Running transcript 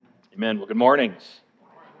Amen. Well, good morning.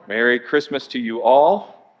 Merry Christmas to you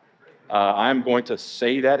all. I'm going to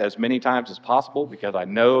say that as many times as possible because I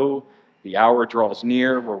know the hour draws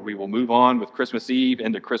near where we will move on with Christmas Eve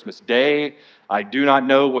into Christmas Day. I do not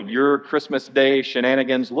know what your Christmas Day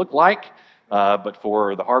shenanigans look like, but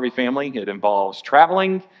for the Harvey family, it involves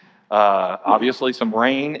traveling, obviously some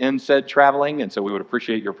rain in said traveling, and so we would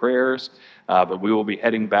appreciate your prayers. But we will be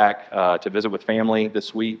heading back to visit with family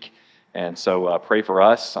this week. And so pray for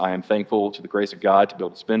us. I am thankful to the grace of God to be able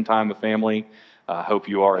to spend time with family. I hope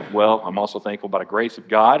you are as well. I'm also thankful by the grace of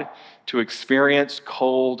God to experience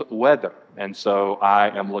cold weather. And so I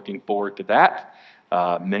am looking forward to that.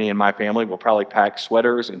 Many in my family will probably pack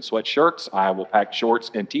sweaters and sweatshirts. I will pack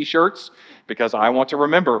shorts and t-shirts because I want to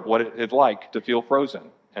remember what it is like to feel frozen.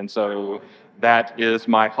 And so that is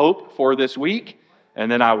my hope for this week. And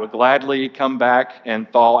then I would gladly come back and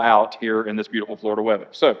thaw out here in this beautiful Florida weather.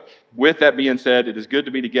 So with that being said, it is good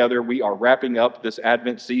to be together. We are wrapping up this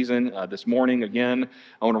Advent season this morning. Again,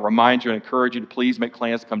 I want to remind you and encourage you to please make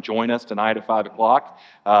plans to come join us tonight at 5 o'clock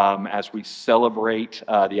as we celebrate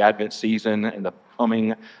the Advent season and the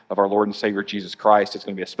coming of our Lord and Savior Jesus Christ. It's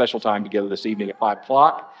going to be a special time together this evening at 5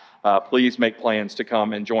 o'clock. Please make plans to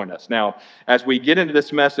come and join us. Now, as we get into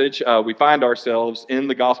this message, we find ourselves in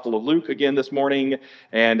the Gospel of Luke again this morning.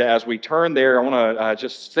 And as we turn there, I want to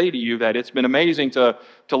just say to you that it's been amazing to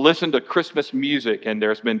listen to Christmas music. And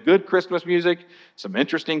there's been good Christmas music, some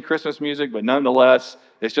interesting Christmas music, but nonetheless,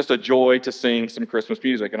 it's just a joy to sing some Christmas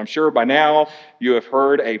music. And I'm sure by now you have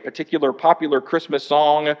heard a particular popular Christmas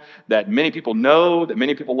song that many people know, that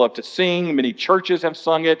many people love to sing. Many churches have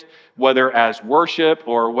sung it, whether as worship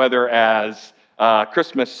or whether as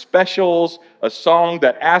Christmas specials, a song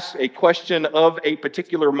that asks a question of a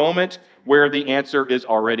particular moment where the answer is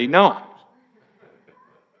already known.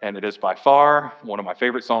 And it is by far one of my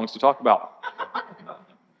favorite songs to talk about.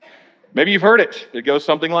 Maybe you've heard it. It goes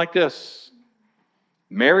something like this.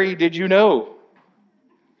 Mary, did you know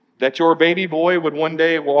that your baby boy would one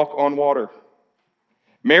day walk on water?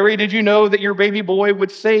 Mary, did you know that your baby boy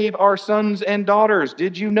would save our sons and daughters?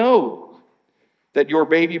 Did you know that your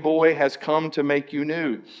baby boy has come to make you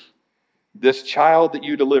new? This child that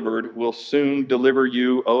you delivered will soon deliver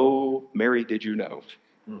you. Oh, Mary, did you know?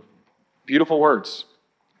 Beautiful words.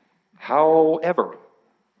 However,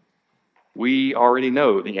 we already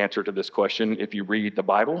know the answer to this question if you read the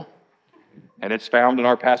Bible. And it's found in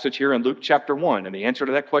our passage here in Luke chapter 1. And the answer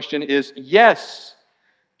to that question is yes,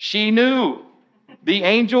 she knew. The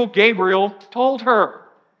angel Gabriel told her.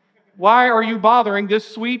 Why are you bothering this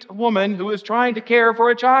sweet woman who is trying to care for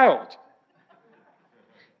a child?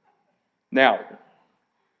 Now,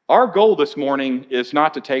 our goal this morning is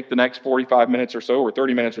not to take the next 45 minutes or so or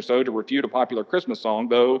 30 minutes or so to refute a popular Christmas song,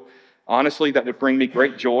 though honestly that would bring me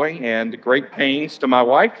great joy and great pains to my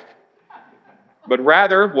wife. But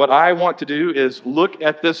rather, what I want to do is look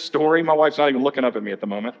at this story. My wife's not even looking up at me at the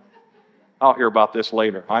moment. I'll hear about this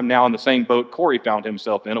later. I'm now in the same boat Corey found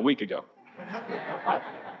himself in a week ago.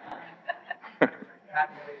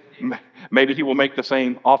 Maybe he will make the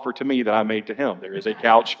same offer to me that I made to him. There is a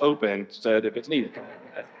couch open, said if it's needed.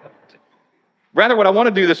 Rather, what I want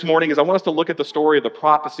to do this morning is I want us to look at the story of the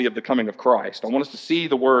prophecy of the coming of Christ. I want us to see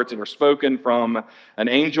the words that are spoken from an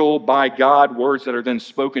angel by God, words that are then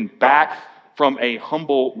spoken back from a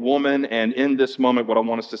humble woman. And in this moment, what I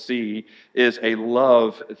want us to see is a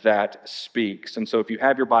love that speaks. And so if you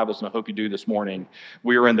have your Bibles, and I hope you do this morning,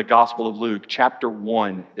 we are in the Gospel of Luke. Chapter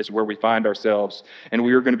 1 is where we find ourselves. And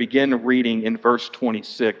we are going to begin reading in verse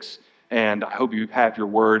 26. And I hope you have your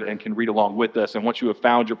word and can read along with us. And once you have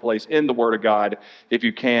found your place in the Word of God, if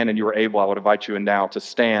you can and you are able, I would invite you now to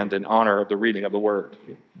stand in honor of the reading of the Word.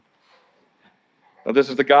 Now, this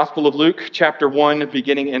is the Gospel of Luke, chapter 1,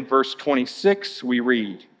 beginning in verse 26, we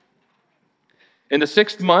read. In the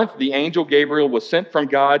 6th month, the angel Gabriel was sent from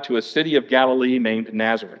God to a city of Galilee named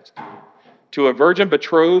Nazareth, to a virgin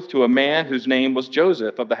betrothed to a man whose name was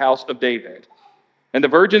Joseph of the house of David. And the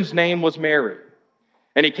virgin's name was Mary.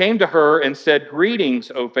 And he came to her and said,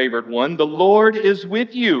 "Greetings, O favored one, the Lord is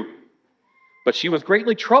with you." But she was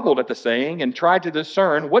greatly troubled at the saying and tried to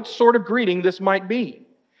discern what sort of greeting this might be.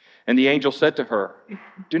 And the angel said to her,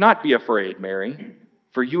 "Do not be afraid, Mary,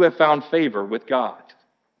 for you have found favor with God.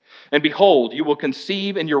 And behold, you will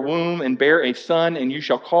conceive in your womb and bear a son, and you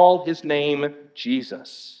shall call his name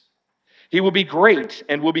Jesus. He will be great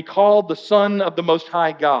and will be called the Son of the Most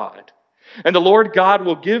High God. And the Lord God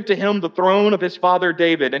will give to him the throne of his father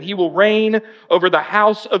David, and he will reign over the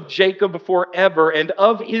house of Jacob forever, and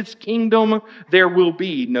of his kingdom there will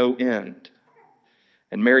be no end."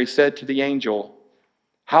 And Mary said to the angel,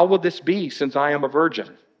 "How will this be, since I am a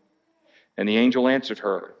virgin?" And the angel answered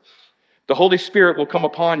her, The Holy Spirit will come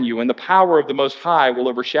upon you, and the power of the Most High will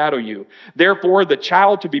overshadow you. Therefore, the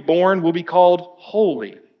child to be born will be called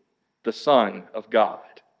Holy, the Son of God.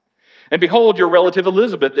 And behold, your relative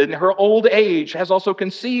Elizabeth, in her old age, has also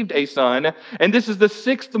conceived a son, and this is the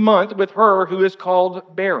 6th month with her who is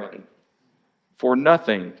called barren. For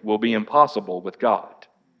nothing will be impossible with God.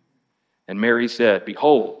 And Mary said,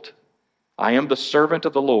 Behold, I am the servant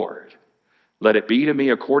of the Lord. Let it be to me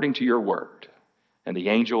according to your word. And the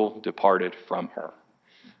angel departed from her.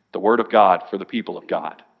 The word of God for the people of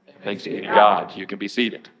God. Thanks be to God. You can be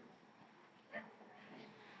seated.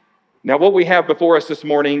 Now, what we have before us this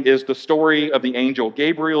morning is the story of the angel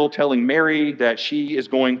Gabriel telling Mary that she is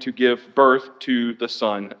going to give birth to the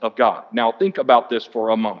Son of God. Now, think about this for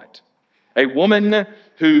a moment. A woman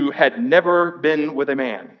who had never been with a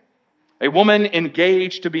man, a woman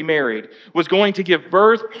engaged to be married, was going to give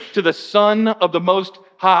birth to the Son of the Most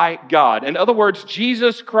High God. In other words,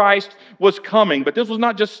 Jesus Christ was coming, but this was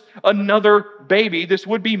not just another baby. This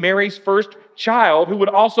would be Mary's first child, who would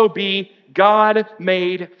also be God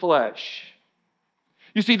made flesh.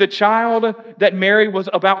 You see, the child that Mary was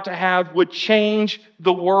about to have would change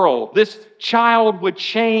the world. This child would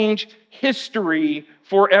change history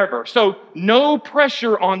forever. So no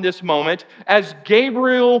pressure on this moment as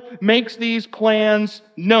Gabriel makes these plans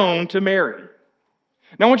known to Mary.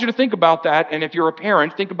 Now I want you to think about that, and if you're a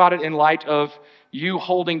parent, think about it in light of you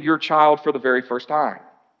holding your child for the very first time.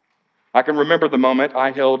 I can remember the moment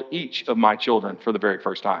I held each of my children for the very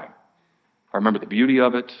first time. I remember the beauty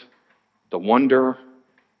of it, the wonder,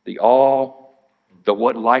 the awe, the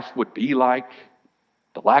what life would be like,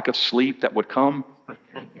 the lack of sleep that would come.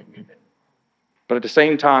 But at the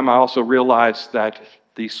same time, I also realized that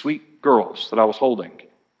these sweet girls that I was holding,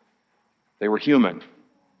 they were human.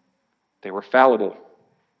 They were fallible.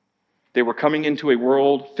 They were coming into a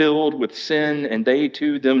world filled with sin, and they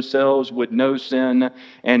too themselves would know sin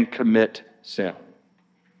and commit sin.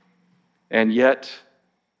 And yet,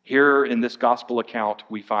 here in this gospel account,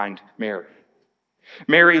 we find Mary.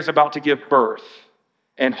 Mary is about to give birth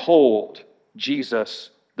and hold Jesus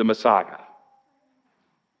the Messiah.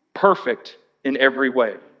 Perfect in every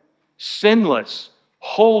way. Sinless,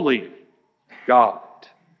 holy God.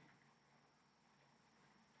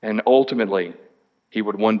 And ultimately, he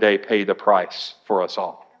would one day pay the price for us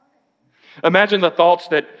all. Imagine the thoughts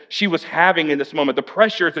that she was having in this moment, the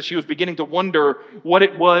pressures that she was beginning to wonder what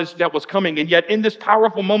it was that was coming. And yet in this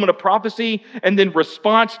powerful moment of prophecy and then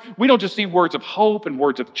response, we don't just see words of hope and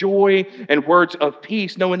words of joy and words of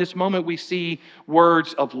peace. No, in this moment we see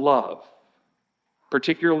words of love,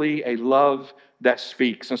 particularly a love that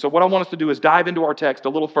speaks. And so what I want us to do is dive into our text a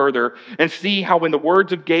little further and see how in the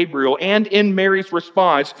words of Gabriel and in Mary's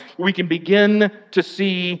response, we can begin to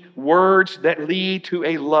see words that lead to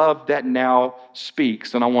a love that now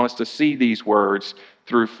speaks. And I want us to see these words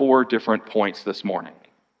through 4 different points this morning.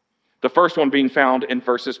 The first one being found in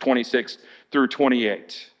verses 26 through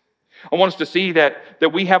 28. I want us to see that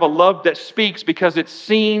we have a love that speaks because it's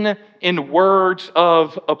seen in words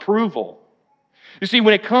of approval. You see,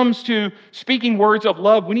 when it comes to speaking words of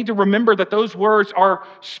love, we need to remember that those words are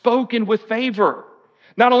spoken with favor.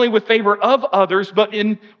 Not only with favor of others, but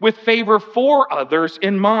with favor for others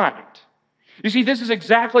in mind. You see, this is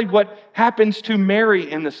exactly what happens to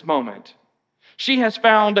Mary in this moment. She has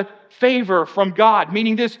found favor from God,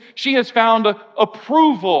 meaning this, she has found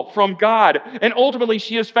approval from God, and ultimately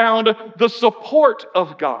she has found the support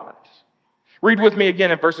of God. Read with me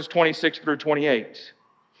again in verses 26 through 28.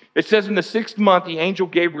 It says, in the 6th month, the angel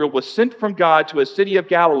Gabriel was sent from God to a city of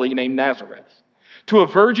Galilee named Nazareth, to a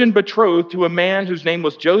virgin betrothed to a man whose name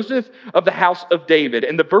was Joseph of the house of David,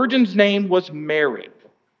 and the virgin's name was Mary.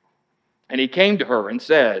 And he came to her and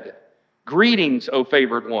said, Greetings, O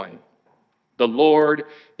favored one, the Lord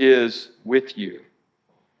is with you.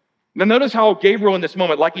 Now notice how Gabriel in this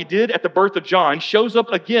moment, like he did at the birth of John, shows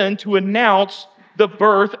up again to announce the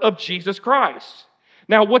birth of Jesus Christ.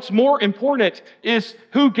 Now, what's more important is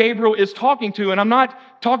who Gabriel is talking to, and I'm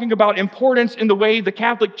not talking about importance in the way the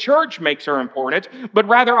Catholic Church makes her important, but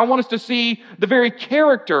rather I want us to see the very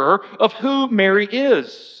character of who Mary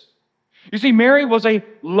is. You see, Mary was a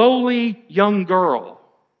lowly young girl.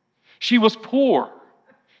 She was poor.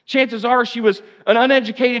 Chances are she was an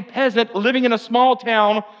uneducated peasant living in a small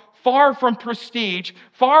town, far from prestige,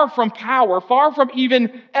 far from power, far from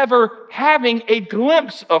even ever having a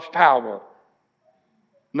glimpse of power.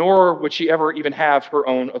 Nor would she ever even have her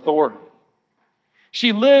own authority.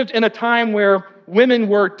 She lived in a time where women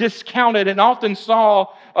were discounted and often saw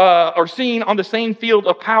or seen on the same field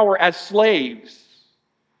of power as slaves,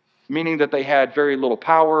 meaning that they had very little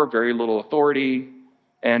power, very little authority,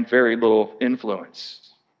 and very little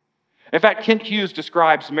influence. In fact, Kent Hughes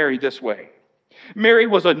describes Mary this way. Mary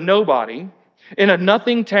was a nobody in a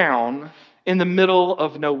nothing town in the middle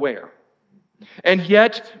of nowhere. And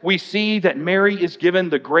yet we see that Mary is given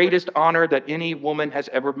the greatest honor that any woman has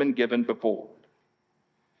ever been given before.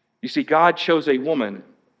 You see, God chose a woman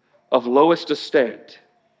of lowest estate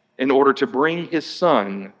in order to bring his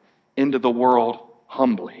son into the world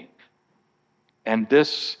humbly. And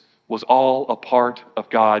this was all a part of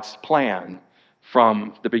God's plan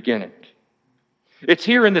from the beginning. It's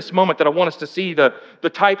here in this moment that I want us to see the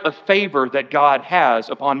type of favor that God has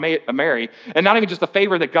upon Mary. And not even just the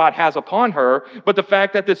favor that God has upon her, but the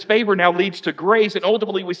fact that this favor now leads to grace. And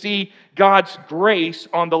ultimately we see God's grace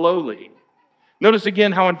on the lowly. Notice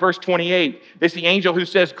again how in verse 28, it's the angel who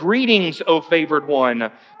says, "Greetings, O favored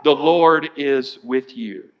one, the Lord is with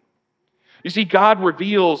you." You see, God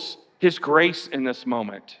reveals his grace in this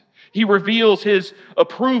moment. He reveals his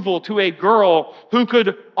approval to a girl who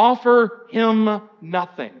could offer him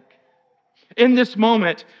nothing. In this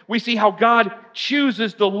moment, we see how God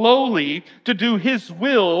chooses the lowly to do his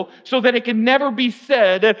will so that it can never be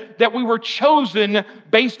said that we were chosen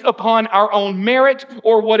based upon our own merit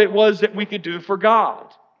or what it was that we could do for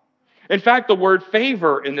God. In fact, the word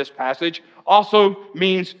favor in this passage also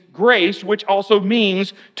means grace, which also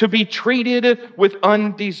means to be treated with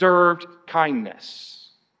undeserved kindness.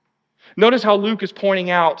 Notice how Luke is pointing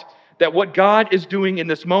out that what God is doing in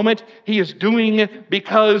this moment, he is doing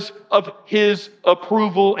because of his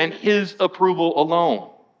approval and his approval alone,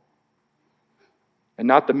 and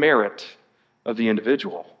not the merit of the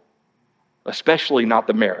individual, especially not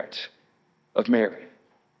the merit of Mary.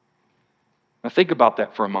 Now think about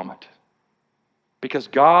that for a moment, because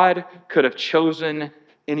God could have chosen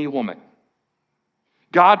any woman.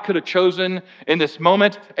 God could have chosen in this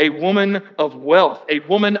moment a woman of wealth, a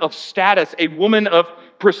woman of status, a woman of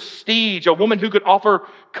prestige, a woman who could offer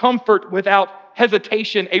comfort without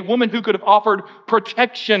hesitation, a woman who could have offered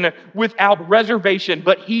protection without reservation,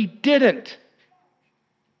 but he didn't.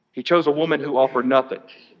 He chose a woman who offered nothing,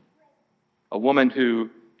 a woman who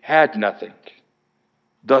had nothing.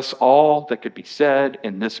 Thus, all that could be said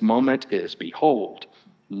in this moment is, behold,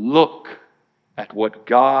 look at what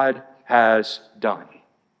God has done.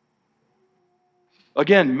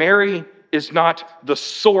 Again, Mary is not the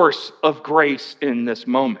source of grace in this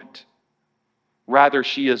moment. Rather,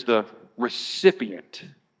 she is the recipient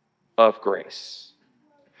of grace.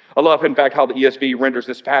 I love, in fact, how the ESV renders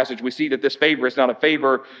this passage. We see that this favor is not a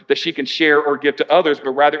favor that she can share or give to others,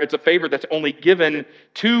 but rather it's a favor that's only given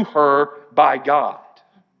to her by God.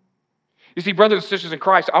 You see, brothers and sisters in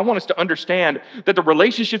Christ, I want us to understand that the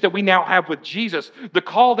relationship that we now have with Jesus, the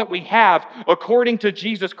call that we have according to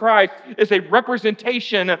Jesus Christ, is a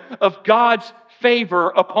representation of God's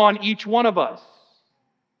favor upon each one of us.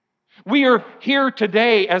 We are here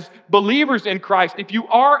today as believers in Christ, if you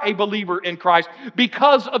are a believer in Christ,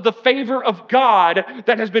 because of the favor of God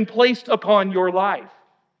that has been placed upon your life.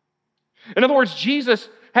 In other words, Jesus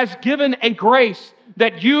has given a grace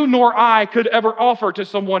that you nor I could ever offer to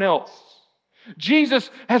someone else.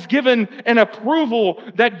 Jesus has given an approval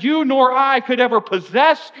that you nor I could ever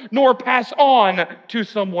possess nor pass on to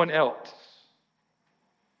someone else.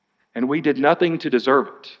 And we did nothing to deserve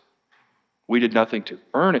it. We did nothing to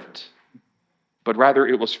earn it, but rather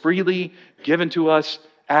it was freely given to us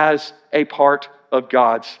as a part of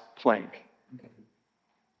God's plan.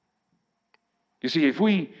 You see, if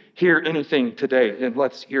we hear anything today, then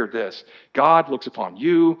let's hear this. God looks upon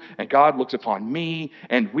you and God looks upon me,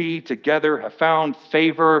 and we together have found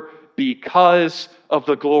favor because of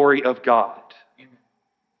the glory of God.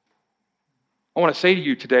 I want to say to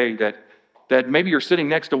you today that maybe you're sitting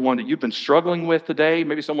next to one that you've been struggling with today.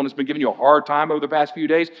 Maybe someone has been giving you a hard time over the past few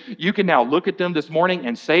days. You can now look at them this morning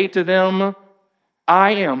and say to them,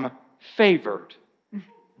 I am favored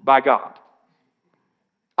by God.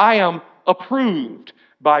 I am approved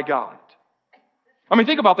by God. I mean,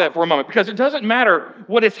 think about that for a moment, because it doesn't matter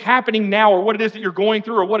what is happening now or what it is that you're going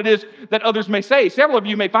through or what it is that others may say. Several of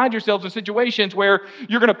you may find yourselves in situations where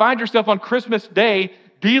you're going to find yourself on Christmas Day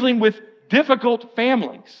dealing with difficult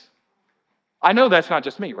families. I know that's not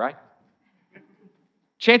just me, right?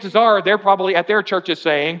 Chances are they're probably at their churches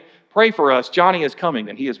saying, pray for us, Johnny is coming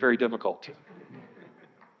and he is very difficult.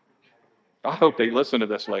 I hope they listen to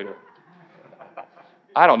this later.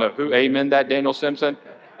 I don't know who amen that, Daniel Simpson.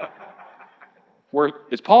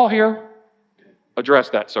 Is Paul here? Address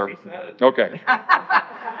that, sir. Okay.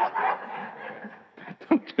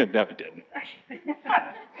 No, he didn't.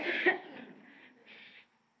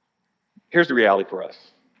 Here's the reality for us.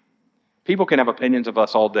 People can have opinions of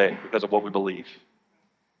us all day because of what we believe.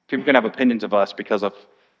 People can have opinions of us because of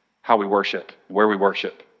how we worship, where we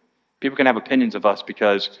worship. People can have opinions of us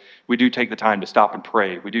because we do take the time to stop and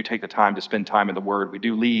pray. We do take the time to spend time in the Word. We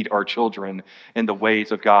do lead our children in the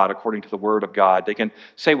ways of God, according to the Word of God. They can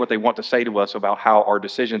say what they want to say to us about how our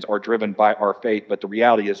decisions are driven by our faith, but the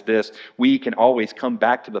reality is this: we can always come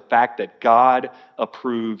back to the fact that God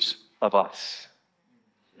approves of us.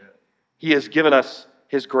 He has given us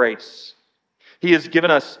His grace. He has given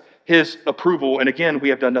us His approval. And again, we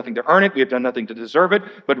have done nothing to earn it. We have done nothing to deserve it,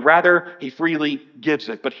 but rather He freely gives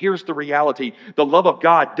it. But here's the reality: the love of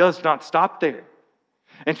God does not stop there.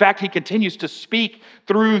 In fact, He continues to speak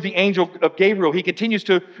through the angel of Gabriel. He continues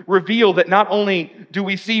to reveal that not only do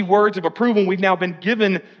we see words of approval, we've now been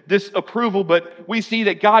given this approval, but we see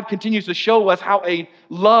that God continues to show us how a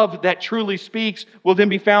love that truly speaks will then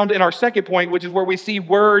be found in our second point, which is where we see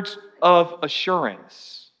words of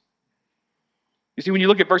assurance. You see, when you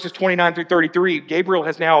look at verses 29 through 33, Gabriel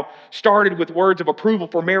has now started with words of approval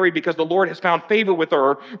for Mary because the Lord has found favor with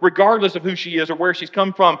her, regardless of who she is or where she's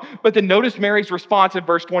come from. But then notice Mary's response in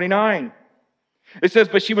verse 29. It says,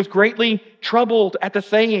 "But she was greatly troubled at the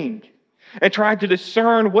saying and tried to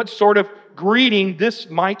discern what sort of greeting this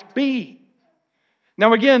might be."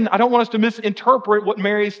 Now again, I don't want us to misinterpret what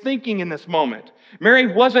Mary is thinking in this moment. Mary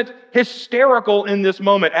wasn't hysterical in this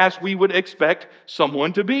moment as we would expect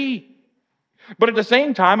someone to be. But at the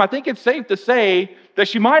same time, I think it's safe to say that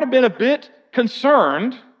she might have been a bit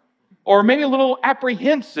concerned or maybe a little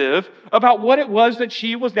apprehensive about what it was that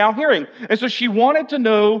she was now hearing. And so she wanted to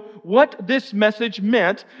know what this message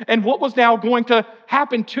meant and what was now going to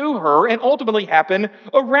happen to her and ultimately happen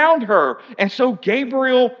around her. And so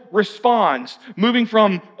Gabriel responds, moving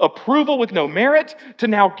from approval with no merit to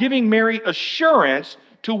now giving Mary assurance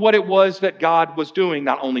to what it was that God was doing,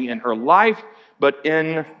 not only in her life, but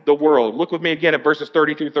in the world. Look with me again at verses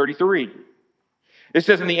 30 through 33. It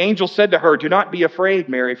says, "And the angel said to her, 'Do not be afraid,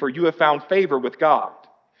 Mary, for you have found favor with God.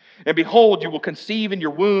 And behold, you will conceive in your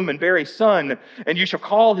womb and bear a son, and you shall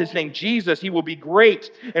call his name Jesus. He will be great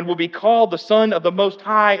and will be called the Son of the Most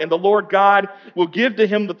High, and the Lord God will give to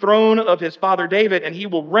him the throne of his father David, and he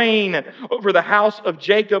will reign over the house of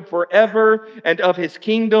Jacob forever, and of his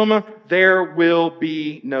kingdom there will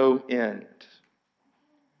be no end.'"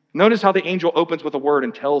 Notice how the angel opens with a word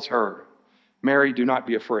and tells her, "Mary, do not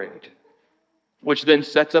be afraid," which then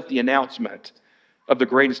sets up the announcement of the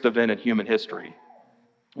greatest event in human history,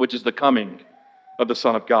 which is the coming of the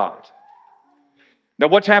Son of God. Now,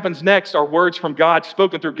 what happens next are words from God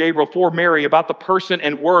spoken through Gabriel for Mary about the person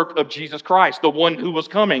and work of Jesus Christ, the one who was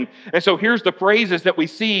coming. And so here's the phrases that we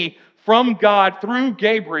see from God through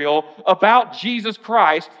Gabriel about Jesus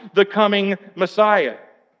Christ, the coming Messiah.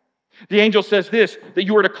 The angel says this, that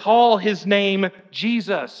you are to call his name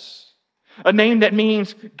Jesus, a name that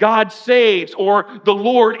means God saves or the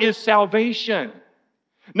Lord is salvation.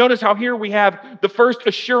 Notice how here we have the first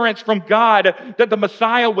assurance from God that the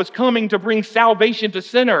Messiah was coming to bring salvation to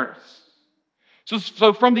sinners.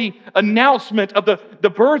 So from the announcement of the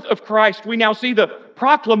birth of Christ, we now see the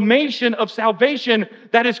proclamation of salvation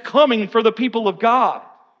that is coming for the people of God.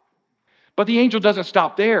 But the angel doesn't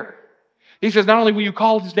stop there. He says, not only will you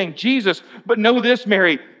call his name Jesus, but know this,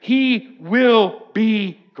 Mary, he will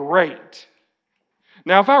be great.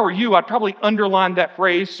 Now, if I were you, I'd probably underline that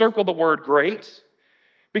phrase, circle the word great,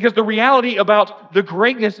 because the reality about the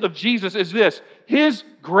greatness of Jesus is this: his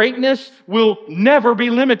greatness will never be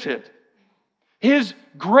limited. His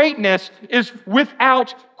greatness is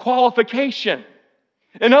without qualification.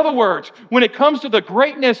 In other words, when it comes to the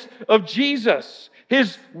greatness of Jesus,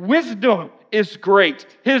 his wisdom is great.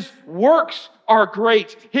 His works are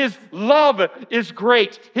great. His love is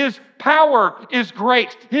great. His power is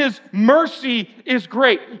great. His mercy is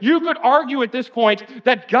great. You could argue at this point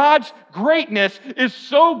that God's greatness is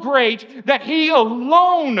so great that he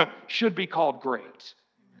alone should be called great.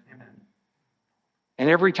 And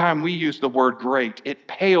every time we use the word great, it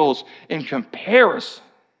pales in comparison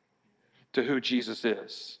to who Jesus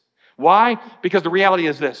is. Why? Because the reality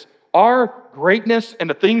is this: our greatness and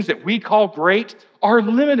the things that we call great are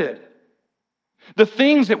limited. The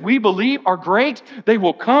things that we believe are great, they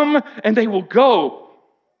will come and they will go.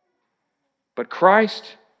 But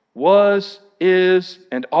Christ was, is,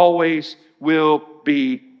 and always will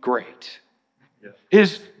be great.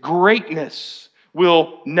 His greatness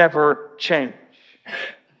will never change.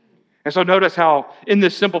 And so notice how in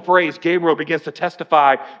this simple phrase, Gabriel begins to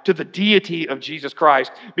testify to the deity of Jesus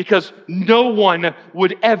Christ, because no one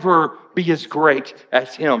would ever be as great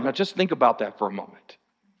as him. Now just think about that for a moment.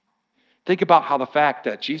 Think about how the fact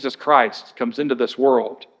that Jesus Christ comes into this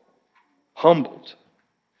world humbled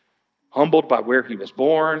by where he was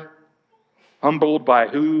born, humbled by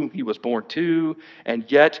who he was born to, and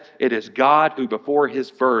yet it is God who before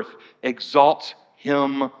his birth exalts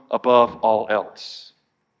him above all else.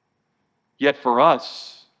 Yet for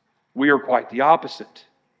us, we are quite the opposite.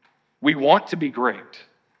 We want to be great.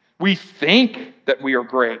 We think that we are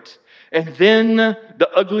great. And then the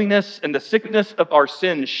ugliness and the sickness of our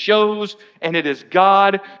sin shows, and it is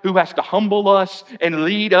God who has to humble us and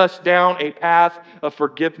lead us down a path of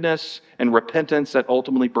forgiveness and repentance that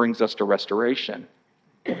ultimately brings us to restoration.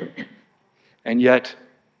 And yet,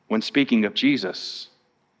 when speaking of Jesus,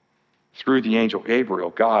 through the angel Gabriel,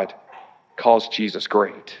 God calls Jesus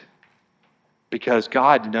great. Because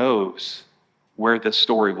God knows where this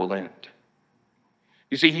story will end.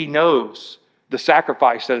 You see, he knows the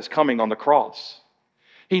sacrifice that is coming on the cross.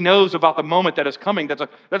 He knows about the moment that is coming. That's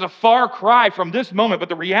a far cry from this moment, but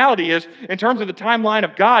the reality is, in terms of the timeline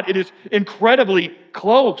of God, it is incredibly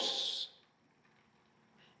close.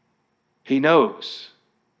 He knows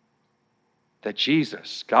that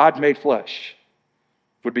Jesus, God made flesh,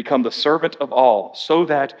 would become the servant of all so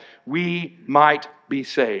that we might be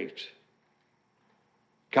saved.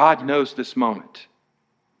 God knows this moment,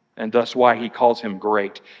 and thus why he calls him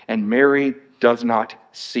great. And Mary does not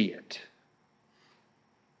see it.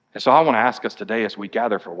 And so I want to ask us today as we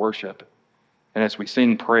gather for worship and as we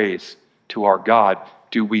sing praise to our God,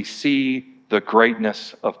 do we see the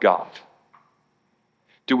greatness of God?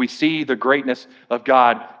 Do we see the greatness of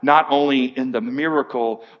God not only in the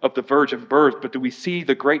miracle of the virgin birth, but do we see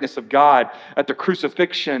the greatness of God at the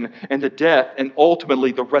crucifixion and the death and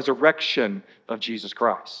ultimately the resurrection of Jesus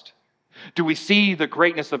Christ? Do we see the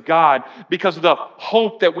greatness of God because of the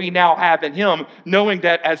hope that we now have in him, knowing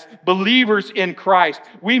that as believers in Christ,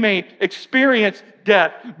 we may experience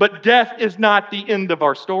death, but death is not the end of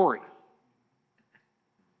our story.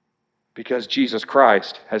 Because Jesus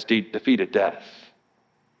Christ has defeated death.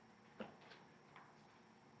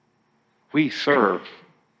 We serve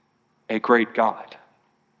a great God.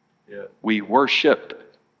 Yeah. We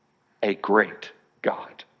worship a great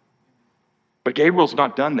God. But Gabriel's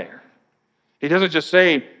not done there. He doesn't just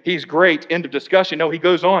say he's great, end of discussion. No, he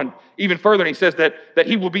goes on even further and he says that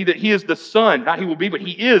he is the Son, not he will be, but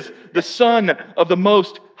he is the Son of the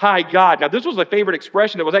Most High God. Now, this was a favorite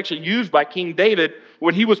expression that was actually used by King David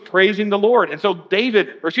when he was praising the Lord. And so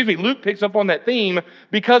Luke picks up on that theme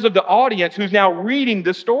because of the audience who's now reading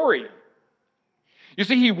this story. You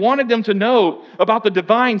see, he wanted them to know about the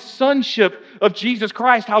divine sonship of Jesus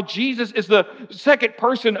Christ, how Jesus is the second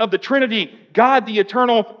person of the Trinity, God the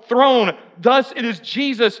eternal throne. Thus, it is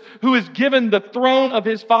Jesus who is given the throne of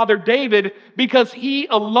his father David because he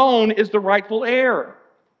alone is the rightful heir.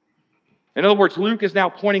 In other words, Luke is now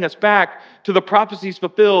pointing us back to the prophecies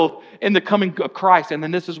fulfilled in the coming of Christ. And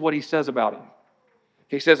then this is what he says about him.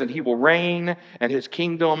 He says, and he will reign, and his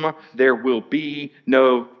kingdom there will be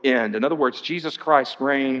no end. In other words, Jesus Christ's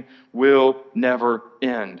reign will never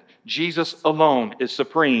end. Jesus alone is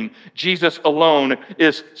supreme. Jesus alone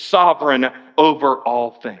is sovereign over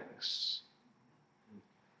all things.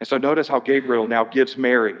 And so notice how Gabriel now gives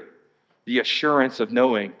Mary the assurance of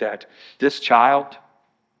knowing that this child,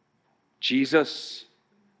 Jesus,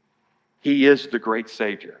 he is the great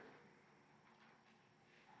Savior.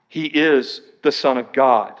 He is the Son of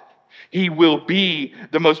God. He will be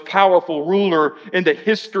the most powerful ruler in the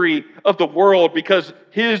history of the world because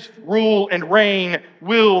his rule and reign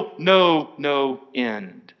will know no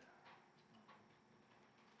end.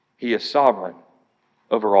 He is sovereign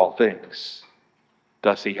over all things.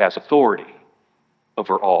 Thus, he has authority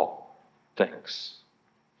over all things.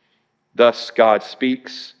 Thus, God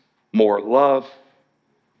speaks more love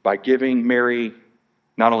by giving Mary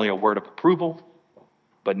not only a word of approval,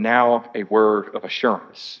 but now a word of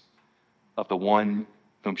assurance of the one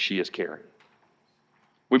whom she is carrying.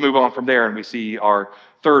 We move on from there and we see our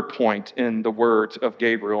third point in the words of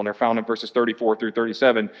Gabriel, and they're found in verses 34 through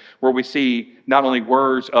 37, where we see not only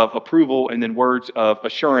words of approval and then words of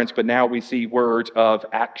assurance, but now we see words of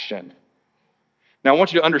action. Now, I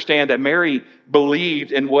want you to understand that Mary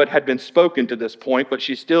believed in what had been spoken to this point, but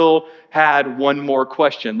she still had one more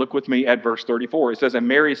question. Look with me at verse 34. It says, and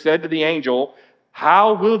Mary said to the angel,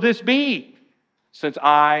 how will this be, since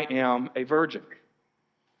I am a virgin?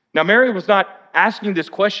 Now, Mary was not asking this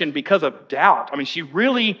question because of doubt. I mean, she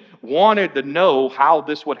really wanted to know how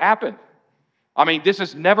this would happen. I mean, this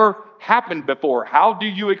has never happened before. How do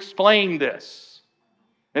you explain this?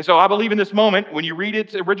 And so I believe in this moment, when you read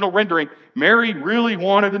its original rendering, Mary really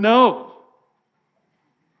wanted to know.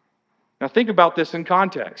 Now, think about this in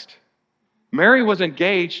context. Mary was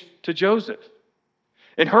engaged to Joseph.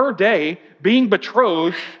 In her day, being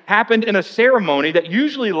betrothed happened in a ceremony that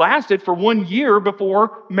usually lasted for 1 year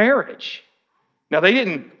before marriage. Now, they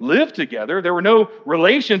didn't live together. There were no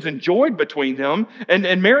relations enjoyed between them.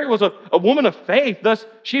 And Mary was a woman of faith. Thus,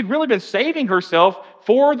 she had really been saving herself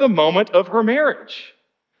for the moment of her marriage.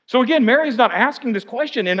 So again, Mary is not asking this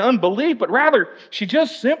question in unbelief, but rather she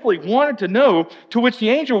just simply wanted to know, to which the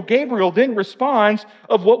angel Gabriel then responds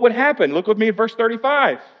of what would happen. Look with me at verse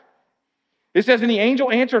 35. It says, and the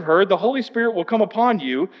angel answered her, the Holy Spirit will come upon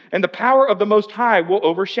you, and the power of the Most High will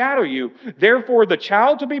overshadow you. Therefore, the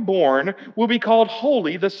child to be born will be called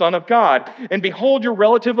Holy, the Son of God. And behold, your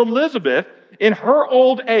relative Elizabeth, in her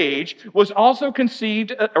old age, has also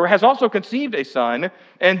conceived a son,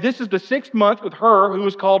 and this is the 6th month with her who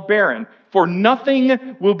is called barren. For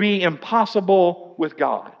nothing will be impossible with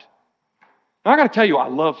God. Now, I got to tell you, I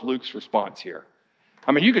love Luke's response here.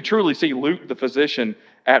 I mean, you could truly see Luke, the physician,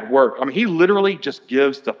 at work. I mean, he literally just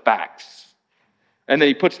gives the facts. And then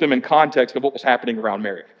he puts them in context of what was happening around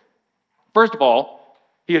Mary. First of all,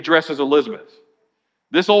 he addresses Elizabeth,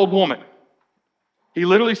 this old woman. He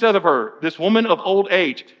literally says of her, this woman of old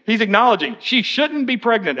age. He's acknowledging she shouldn't be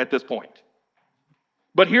pregnant at this point.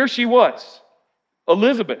 But here she was,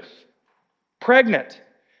 Elizabeth, pregnant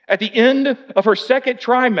at the end of her 2nd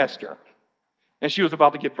trimester. And she was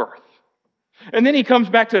about to give birth. And then he comes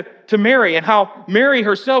back to Mary and how Mary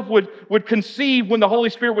herself would conceive when the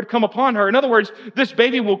Holy Spirit would come upon her. In other words, this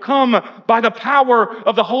baby will come by the power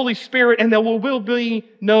of the Holy Spirit, and there will be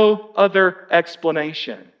no other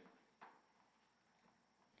explanation.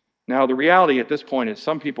 Now, the reality at this point is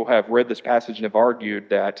some people have read this passage and have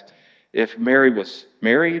argued that if Mary was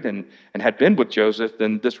married and had been with Joseph,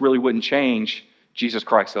 then this really wouldn't change Jesus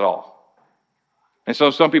Christ at all. And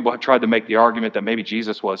so some people have tried to make the argument that maybe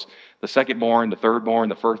Jesus was the 2nd born, the 3rd born,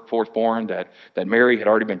 the 4th born, that Mary had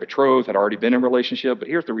already been betrothed, had already been in a relationship. But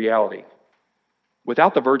here's the reality.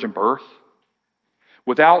 Without the virgin birth,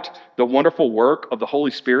 without the wonderful work of the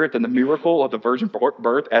Holy Spirit, then the miracle of the virgin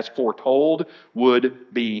birth, as foretold,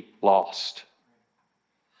 would be lost.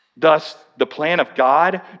 Thus, the plan of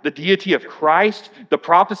God, the deity of Christ, the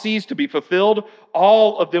prophecies to be fulfilled,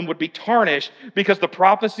 all of them would be tarnished because the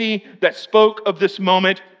prophecy that spoke of this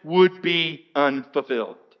moment would be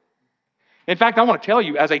unfulfilled. In fact, I want to tell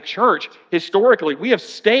you, as a church, historically, we have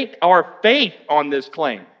staked our faith on this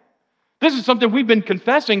claim. This is something we've been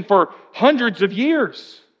confessing for hundreds of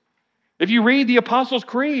years. If you read the Apostles'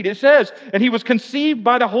 Creed, it says, and he was conceived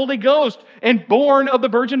by the Holy Ghost and born of the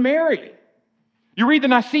Virgin Mary. You read the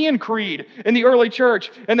Nicene Creed in the early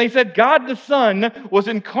church, and they said God the Son was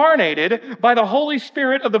incarnated by the Holy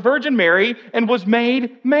Spirit of the Virgin Mary and was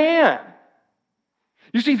made man.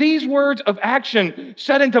 You see, these words of action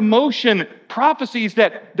set into motion prophecies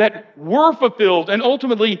that were fulfilled and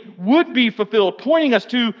ultimately would be fulfilled, pointing us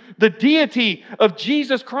to the deity of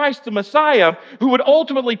Jesus Christ, the Messiah, who would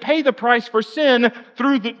ultimately pay the price for sin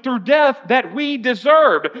through death that we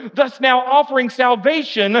deserved, thus now offering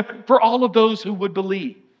salvation for all of those who would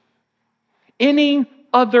believe. Any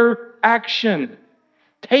other action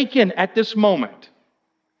taken at this moment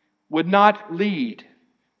would not lead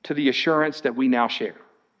to the assurance that we now share.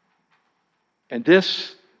 And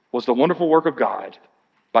this was the wonderful work of God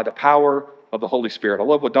by the power of the Holy Spirit. I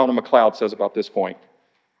love what Donald MacLeod says about this point.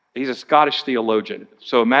 He's a Scottish theologian,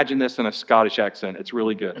 so imagine this in a Scottish accent. It's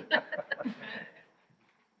really good.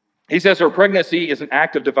 He says her pregnancy is an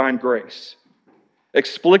act of divine grace,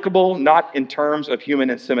 explicable not in terms of human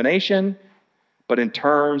insemination, but in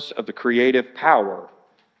terms of the creative power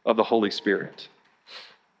of the Holy Spirit.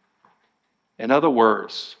 In other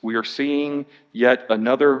words, we are seeing yet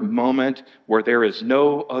another moment where there is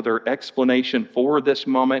no other explanation for this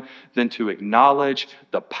moment than to acknowledge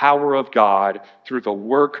the power of God through the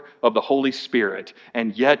work of the Holy Spirit,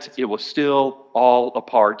 and yet it was still all a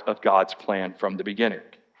part of God's plan from the beginning.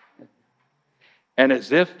 And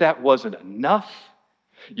as if that wasn't enough,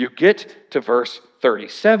 you get to verse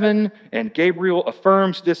 37, and Gabriel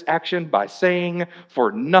affirms this action by saying,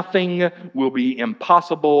 "For nothing will be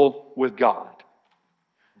impossible with God."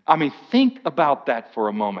 I mean, think about that for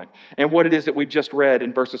a moment and what it is that we've just read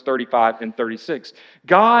in verses 35 and 36.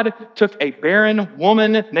 God took a barren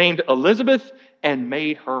woman named Elizabeth and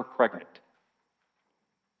made her pregnant.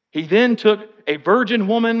 He then took a virgin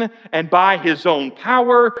woman, and by his own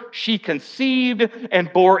power, she conceived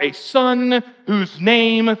and bore a son whose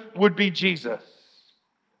name would be Jesus.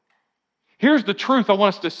 Here's the truth I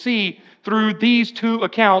want us to see through these two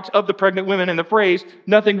accounts of the pregnant women and the phrase,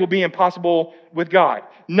 "Nothing will be impossible with God."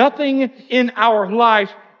 Nothing in our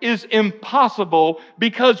life is impossible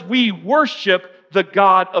because we worship the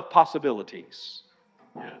God of possibilities.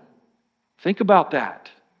 Think about that,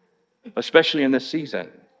 especially in this season.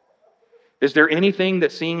 Is there anything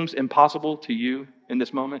that seems impossible to you in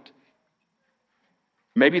this moment?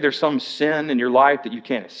 Maybe there's some sin in your life that you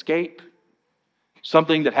can't escape,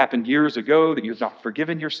 something that happened years ago that you've not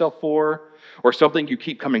forgiven yourself for, or something you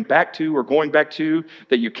keep coming back to or going back to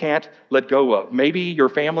that you can't let go of. Maybe your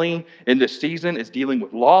family in this season is dealing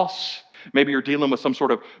with loss. Maybe you're dealing with some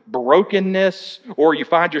sort of brokenness, or you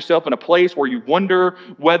find yourself in a place where you wonder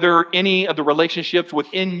whether any of the relationships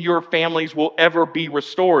within your families will ever be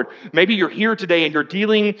restored. Maybe you're here today and you're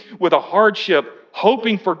dealing with a hardship,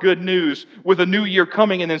 hoping for good news with a new year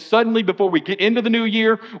coming, and then suddenly before we get into the new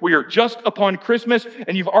year, we are just upon Christmas,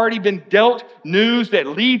 and you've already been dealt news that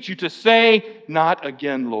leads you to say, "Not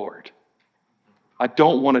again, Lord. I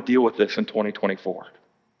don't want to deal with this in 2024.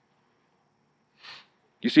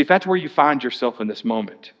 You see, if that's where you find yourself in this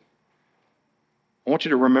moment, I want you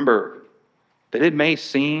to remember that it may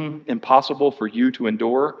seem impossible for you to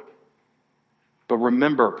endure, but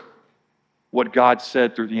remember what God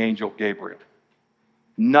said through the angel Gabriel.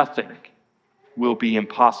 Nothing will be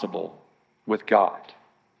impossible with God.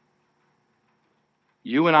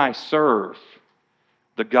 You and I serve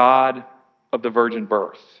the God of the virgin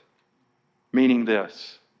birth, meaning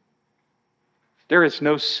this: there is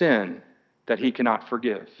no sin that he cannot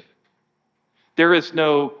forgive. There is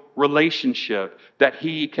no relationship that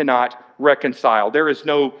he cannot reconcile. There is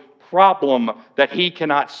no problem that he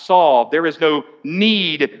cannot solve. There is no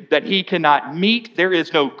need that he cannot meet. There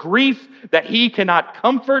is no grief that he cannot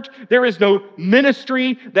comfort. There is no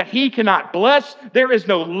ministry that he cannot bless. There is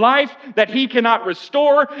no life that he cannot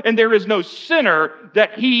restore. And there is no sinner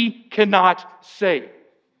that he cannot save.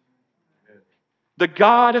 The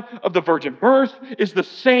God of the virgin birth is the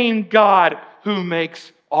same God who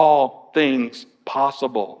makes all things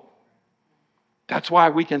possible. That's why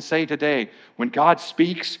we can say today, when God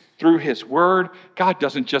speaks through his word, God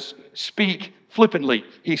doesn't just speak flippantly.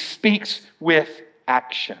 He speaks with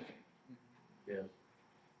action. Yeah.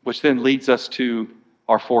 Which then leads us to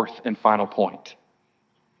our fourth and final point.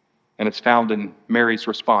 And it's found in Mary's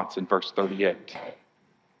response in verse 38.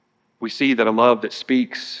 We see that a love that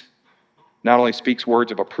speaks not only speaks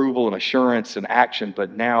words of approval and assurance and action,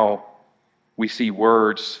 but now we see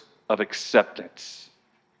words of acceptance.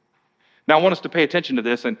 Now, I want us to pay attention to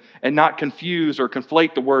this and not confuse or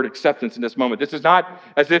conflate the word acceptance in this moment. This is not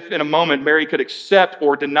as if in a moment Mary could accept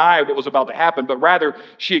or deny what was about to happen, but rather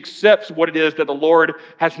she accepts what it is that the Lord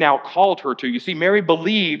has now called her to. You see, Mary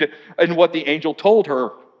believed in what the angel told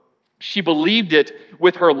her. She believed it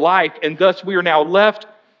with her life, and thus we are now left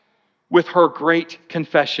with her great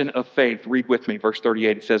confession of faith. Read with me, verse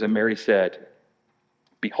 38. It says, "And Mary said,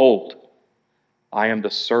 'Behold, I am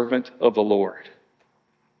the servant of the Lord.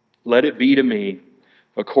 Let it be to me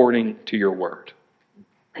according to your word.'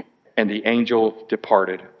 And the angel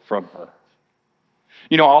departed from her."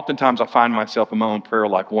 You know, oftentimes I find myself in my own prayer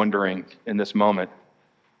life wondering in this moment,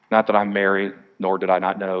 not that I'm married, nor did I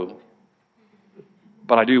not know,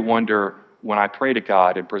 but I do wonder when I pray to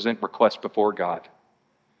God and present requests before God,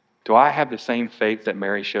 do I have the same faith that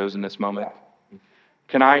Mary shows in this moment?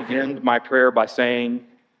 Can I end my prayer by saying,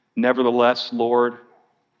 "Nevertheless, Lord,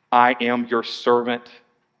 I am your servant,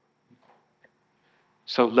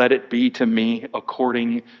 so let it be to me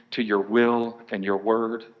according to your will and your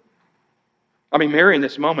word"? I mean, Mary in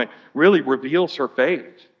this moment really reveals her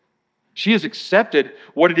faith. She has accepted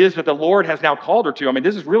what it is that the Lord has now called her to. I mean,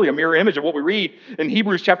 this is really a mirror image of what we read in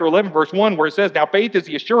Hebrews chapter 11, verse 1, where it says, "Now faith is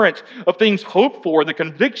the assurance of things hoped for, the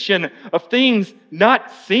conviction of things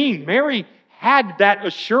not seen." Mary had that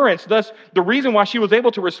assurance. Thus, the reason why she was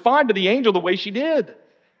able to respond to the angel the way she did.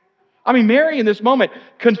 I mean, Mary in this moment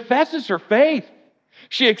confesses her faith.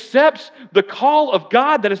 She accepts the call of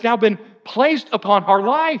God that has now been placed upon her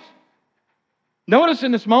life. Notice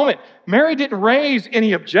in this moment, Mary didn't raise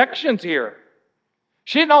any objections here.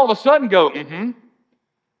 She didn't all of a sudden go,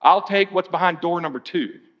 "I'll take what's behind door number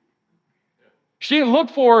 2. She didn't look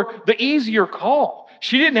for the easier call.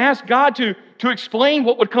 She didn't ask God to explain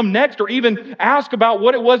what would come next or even ask about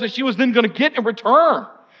what it was that she was then going to get in return.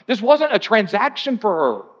 This wasn't a transaction for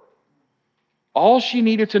her. All she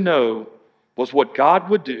needed to know was what God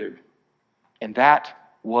would do, and that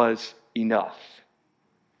was enough.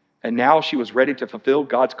 And now she was ready to fulfill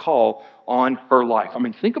God's call on her life. I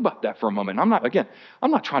mean, think about that for a moment. I'm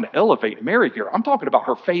not trying to elevate Mary here. I'm talking about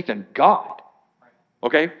her faith in God,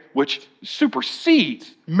 okay, which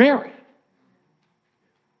supersedes Mary.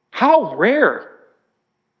 How rare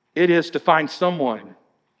it is to find someone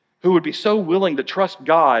who would be so willing to trust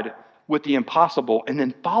God with the impossible and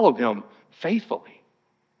then follow him faithfully.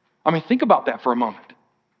 I mean, think about that for a moment.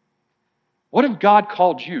 What if God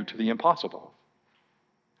called you to the impossible?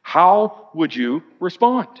 How would you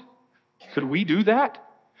respond? Could we do that?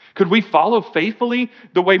 Could we follow faithfully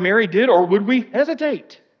the way Mary did, or would we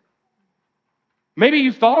hesitate? Maybe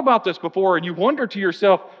you've thought about this before and you wonder to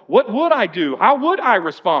yourself, what would I do? How would I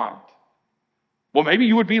respond? Well, maybe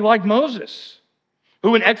you would be like Moses,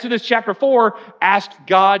 who in Exodus chapter 4 asked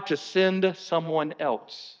God to send someone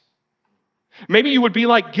else. Maybe you would be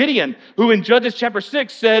like Gideon, who in Judges chapter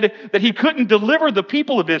 6 said that he couldn't deliver the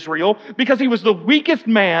people of Israel because he was the weakest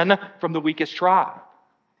man from the weakest tribe.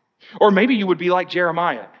 Or maybe you would be like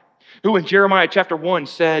Jeremiah, who in Jeremiah chapter 1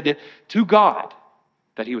 said to God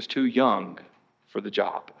that he was too young for the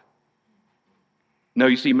job. No,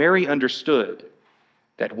 you see, Mary understood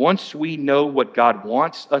that once we know what God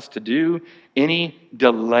wants us to do, any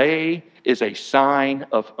delay is a sign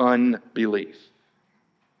of unbelief.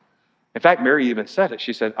 In fact, Mary even said it.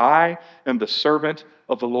 She said, I am the servant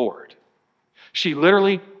of the Lord. She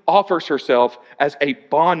literally offers herself as a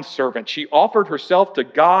bondservant. She offered herself to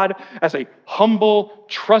God as a humble,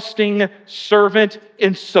 trusting servant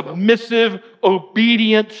in submissive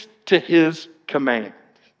obedience to his command.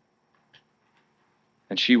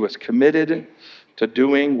 And she was committed to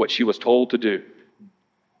doing what she was told to do.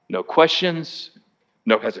 No questions,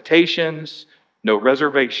 no hesitations, no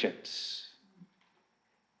reservations.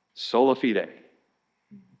 Sola fide,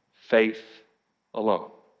 faith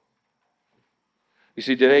alone. You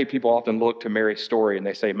see, today people often look to Mary's story and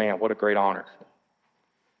they say, man, what a great honor.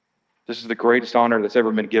 This is the greatest honor that's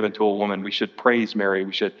ever been given to a woman. We should praise Mary.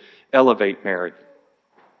 We should elevate Mary.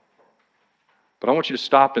 But I want you to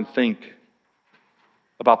stop and think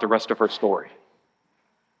about the rest of her story.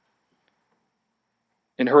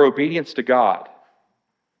 In her obedience to God,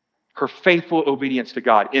 her faithful obedience to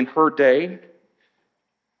God in her day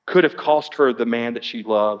could have cost her the man that she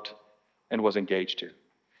loved and was engaged to.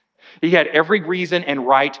 He had every reason and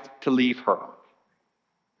right to leave her.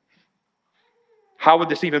 How would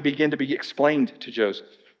this even begin to be explained to Joseph?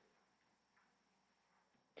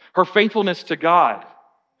 Her faithfulness to God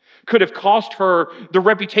could have cost her the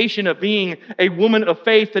reputation of being a woman of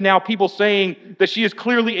faith, and now people saying that she is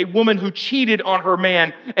clearly a woman who cheated on her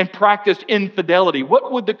man and practiced infidelity.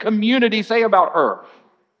 What would the community say about her?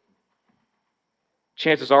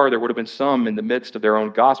 Chances are there would have been some in the midst of their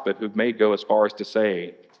own gossip who may go as far as to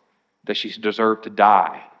say that she deserved to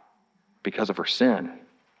die because of her sin,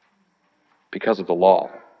 because of the law.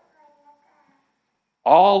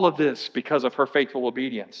 All of this because of her faithful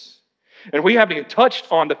obedience. And we haven't even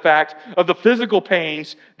touched on the fact of the physical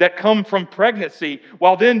pains that come from pregnancy,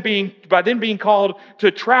 by then being called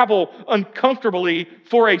to travel uncomfortably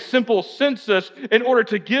for a simple census in order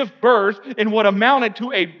to give birth in what amounted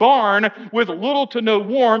to a barn with little to no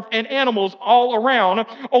warmth and animals all around,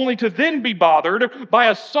 only to then be bothered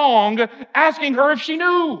by a song asking her if she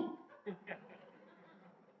knew.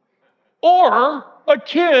 Or a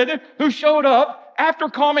kid who showed up after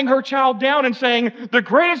calming her child down and saying, the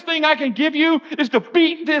greatest thing I can give you is to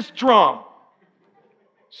beat this drum.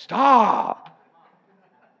 Stop.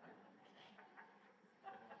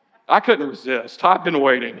 I couldn't resist. I've been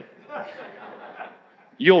waiting.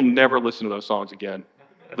 You'll never listen to those songs again.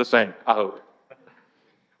 The same, I hope.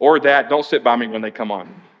 Or that, don't sit by me when they come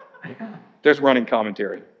on. There's running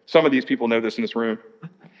commentary. Some of these people know this in this room.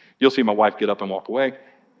 You'll see my wife get up and walk away.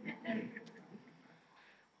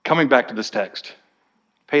 Coming back to this text,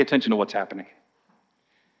 pay attention to what's happening.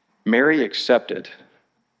 Mary accepted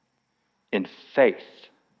in faith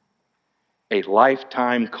a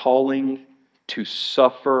lifetime calling to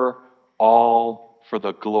suffer all for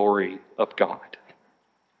the glory of God.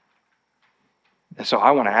 And so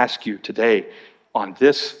I want to ask you today, on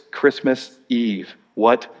this Christmas Eve,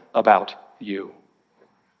 what about you?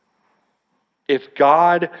 If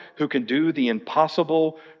God, who can do the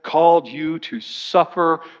impossible, called you to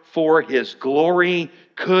suffer for his glory,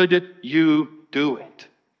 could you do it?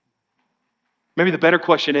 Maybe the better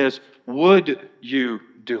question is, would you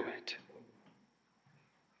do it?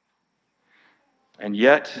 And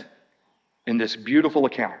yet, in this beautiful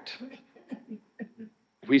account,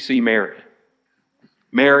 we see Mary.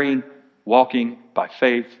 Mary walking by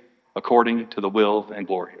faith according to the will and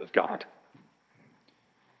glory of God.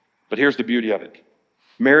 But here's the beauty of it.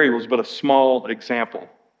 Mary was but a small example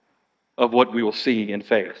of what we will see in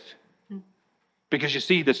faith. Because you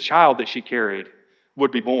see, this child that she carried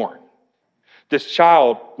would be born. This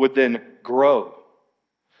child would then grow.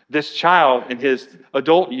 This child in his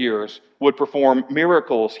adult years would perform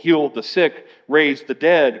miracles, heal the sick, raise the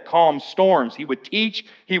dead, calm storms. He would teach,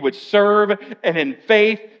 he would serve, and in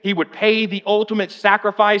faith, he would pay the ultimate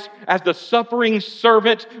sacrifice as the suffering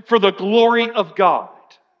servant for the glory of God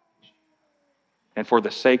and for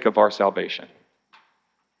the sake of our salvation.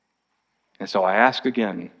 And so I ask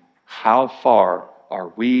again, how far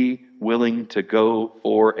Are we willing to go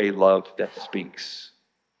for a love that speaks?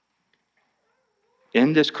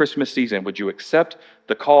 In this Christmas season, would you accept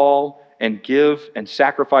the call and give and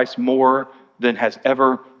sacrifice more than has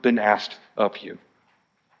ever been asked of you?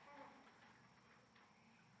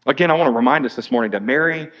 Again, I want to remind us this morning that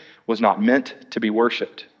Mary was not meant to be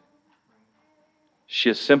worshiped. She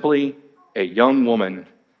is simply a young woman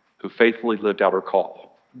who faithfully lived out her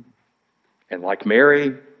call. And like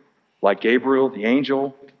Mary, like Gabriel, the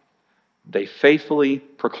angel, they faithfully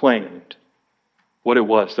proclaimed what it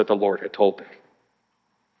was that the Lord had told them.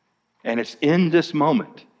 And it's in this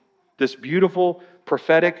moment, this beautiful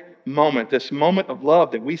prophetic moment, this moment of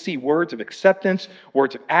love, that we see words of acceptance,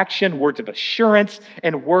 words of action, words of assurance,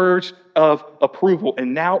 and words of approval.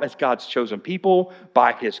 And now, as God's chosen people,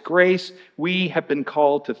 by His grace, we have been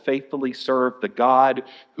called to faithfully serve the God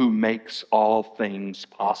who makes all things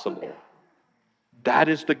possible. That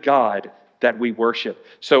is the God that we worship.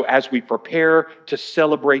 So as we prepare to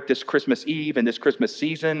celebrate this Christmas Eve and this Christmas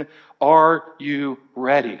season, are you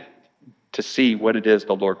ready to see what it is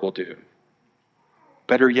the Lord will do?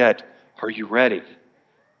 Better yet, are you ready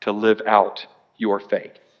to live out your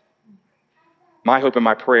faith? My hope and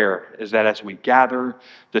my prayer is that as we gather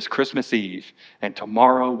this Christmas Eve and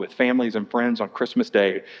tomorrow with families and friends on Christmas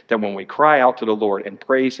Day, that when we cry out to the Lord and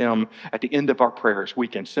praise Him at the end of our prayers, we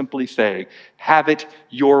can simply say, "Have it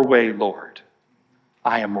your way, Lord.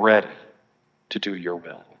 I am ready to do your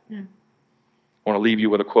will." I want to leave you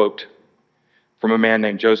with a quote from a man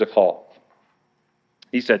named Joseph Hall.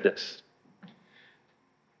 He said this: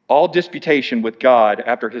 "All disputation with God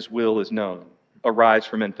after His will is known arise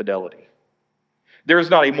from infidelity. There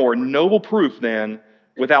is not a more noble proof than,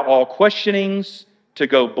 without all questionings, to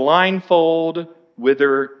go blindfold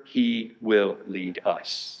whither He will lead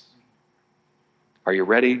us." Are you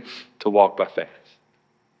ready to walk by faith?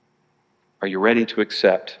 Are you ready to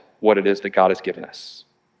accept what it is that God has given us?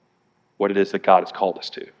 What it is that God has called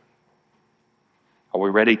us to? Are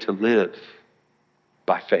we ready to live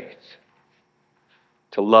by faith?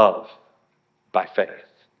 To love by faith?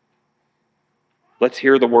 Let's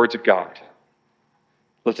hear the words of God.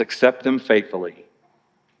 Let's accept them faithfully.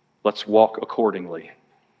 Let's walk accordingly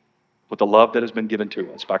with the love that has been given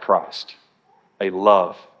to us by Christ, a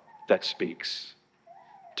love that speaks.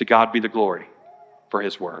 To God be the glory for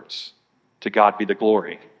His words. To God be the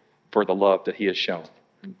glory for the love that He has shown.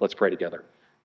 Let's pray together.